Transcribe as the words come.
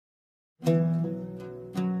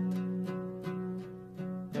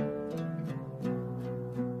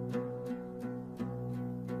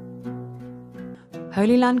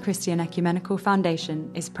Holy Land Christian Ecumenical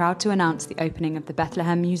Foundation is proud to announce the opening of the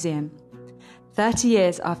Bethlehem Museum. 30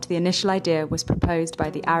 years after the initial idea was proposed by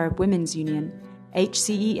the Arab Women's Union,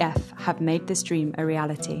 HCEF have made this dream a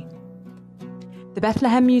reality. The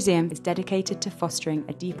Bethlehem Museum is dedicated to fostering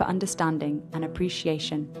a deeper understanding and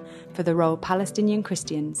appreciation for the role Palestinian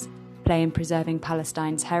Christians play in preserving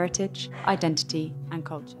Palestine's heritage, identity, and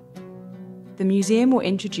culture. The museum will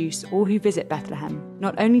introduce all who visit Bethlehem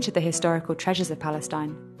not only to the historical treasures of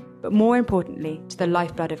Palestine, but more importantly to the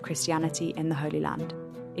lifeblood of Christianity in the Holy Land,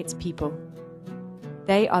 its people.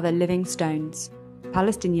 They are the living stones,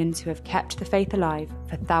 Palestinians who have kept the faith alive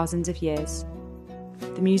for thousands of years.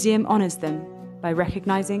 The museum honours them by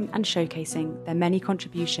recognising and showcasing their many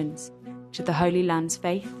contributions to the Holy Land's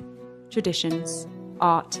faith, traditions,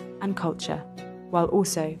 art and culture, while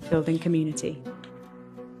also building community.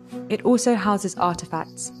 It also houses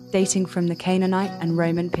artefacts dating from the Canaanite and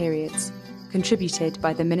Roman periods, contributed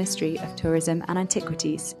by the Ministry of Tourism and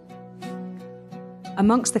Antiquities.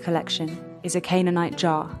 Amongst the collection is a Canaanite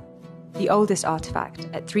jar, the oldest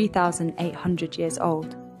artefact at 3,800 years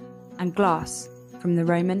old, and glass from the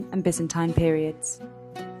Roman and Byzantine periods.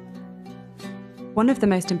 One of the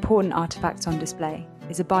most important artefacts on display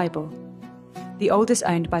is a Bible, the oldest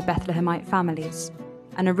owned by Bethlehemite families,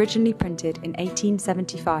 and originally printed in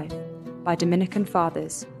 1875 by Dominican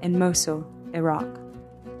fathers in Mosul, Iraq.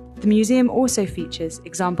 The museum also features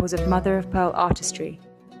examples of mother-of-pearl artistry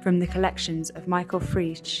from the collections of Michael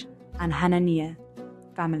Frisch and Hananiah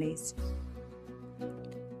families.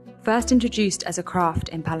 First introduced as a craft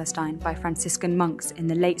in Palestine by Franciscan monks in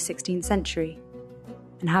the late 16th century,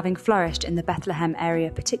 and having flourished in the Bethlehem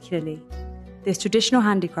area particularly, this traditional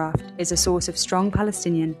handicraft is a source of strong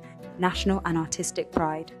Palestinian national and artistic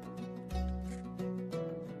pride.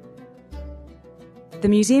 The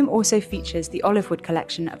museum also features the olive wood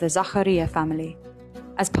collection of the Zachariah family.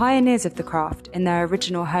 As pioneers of the craft in their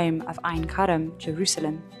original home of Ein Karam,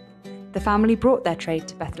 Jerusalem, the family brought their trade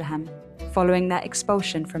to Bethlehem following their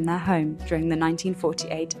expulsion from their home during the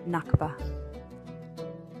 1948 Nakba.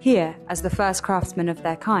 Here, as the first craftsmen of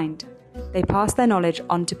their kind, they passed their knowledge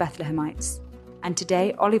on to Bethlehemites, and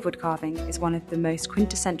today olive wood carving is one of the most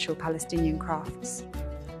quintessential Palestinian crafts.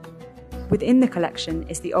 Within the collection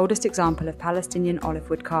is the oldest example of Palestinian olive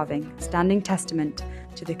wood carving, standing testament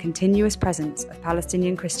to the continuous presence of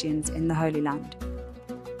Palestinian Christians in the Holy Land.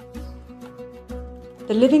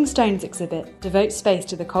 The Living Stones exhibit devotes space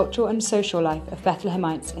to the cultural and social life of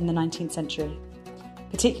Bethlehemites in the 19th century,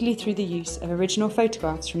 particularly through the use of original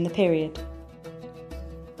photographs from the period.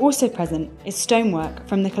 Also present is stonework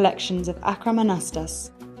from the collections of Akram Anastas,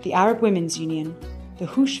 the Arab Women's Union, the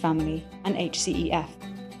Hush family, and HCEF,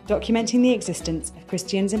 documenting the existence of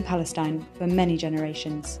Christians in Palestine for many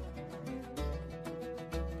generations.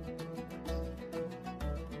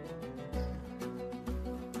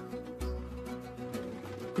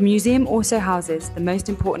 The museum also houses the most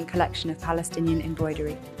important collection of Palestinian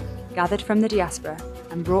embroidery, gathered from the diaspora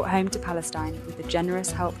and brought home to Palestine with the generous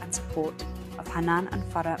help and support of Hanan and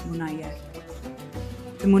Farah Munayyer.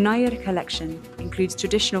 The Munayyer collection includes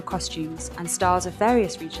traditional costumes and styles of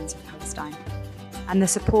various regions of Palestine, and the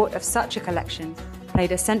support of such a collection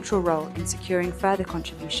played a central role in securing further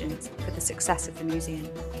contributions for the success of the museum.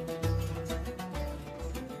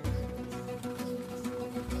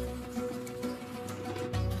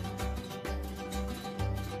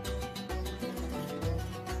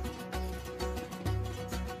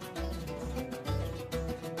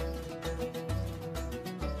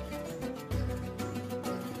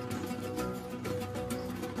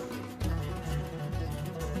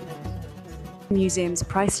 The museum's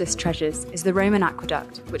priceless treasures is the Roman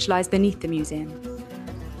aqueduct, which lies beneath the museum.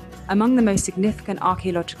 Among the most significant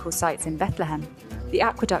archaeological sites in Bethlehem, the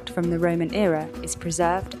aqueduct from the Roman era is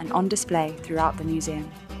preserved and on display throughout the museum.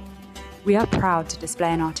 We are proud to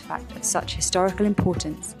display an artifact of such historical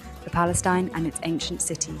importance for Palestine and its ancient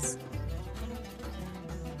cities.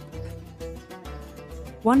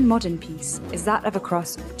 One modern piece is that of a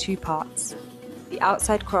cross of two parts. The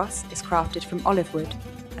outside cross is crafted from olive wood,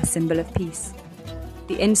 a symbol of peace.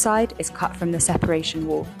 The inside is cut from the separation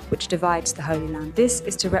wall, which divides the Holy Land. This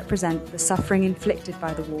is to represent the suffering inflicted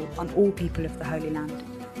by the wall on all people of the Holy Land.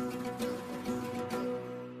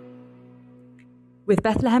 With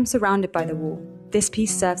Bethlehem surrounded by the wall, this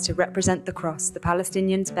piece serves to represent the cross the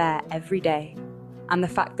Palestinians bear every day, and the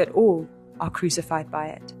fact that all are crucified by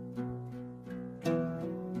it.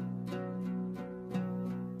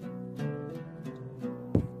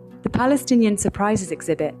 The Palestinian Surprises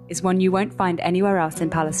exhibit is one you won't find anywhere else in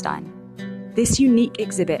Palestine. This unique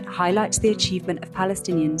exhibit highlights the achievement of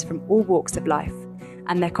Palestinians from all walks of life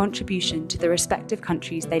and their contribution to the respective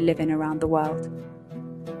countries they live in around the world.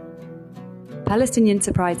 Palestinian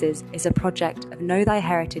Surprises is a project of Know Thy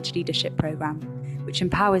Heritage leadership programme, which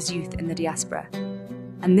empowers youth in the diaspora,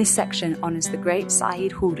 and this section honours the great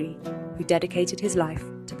Saeed Khoury, who dedicated his life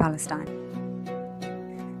to Palestine.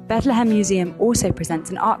 Bethlehem Museum also presents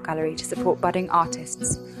an art gallery to support budding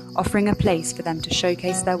artists, offering a place for them to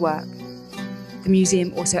showcase their work. The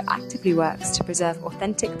museum also actively works to preserve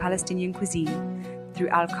authentic Palestinian cuisine through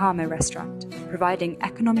Al Kama restaurant, providing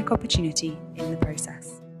economic opportunity in the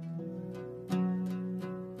process.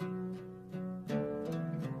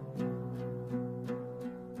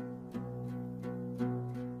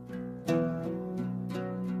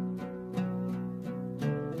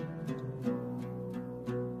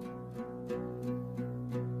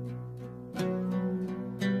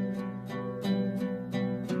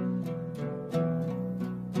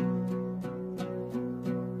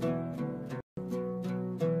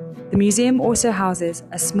 The museum also houses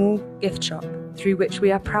a small gift shop through which we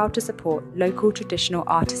are proud to support local traditional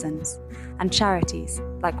artisans and charities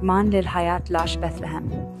like Man Lil Hayat Lash Bethlehem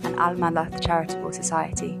and Al Malath Charitable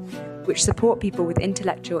Society, which support people with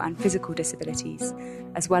intellectual and physical disabilities,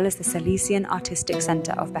 as well as the Salesian Artistic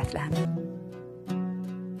Centre of Bethlehem.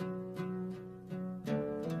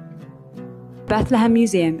 Bethlehem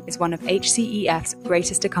Museum is one of HCEF's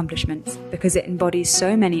greatest accomplishments because it embodies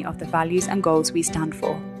so many of the values and goals we stand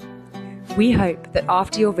for. We hope that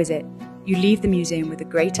after your visit, you leave the museum with a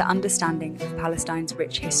greater understanding of Palestine's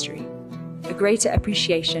rich history, a greater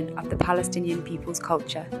appreciation of the Palestinian people's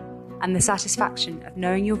culture, and the satisfaction of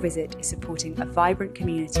knowing your visit is supporting a vibrant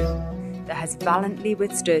community that has valiantly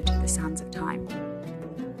withstood the sands of time.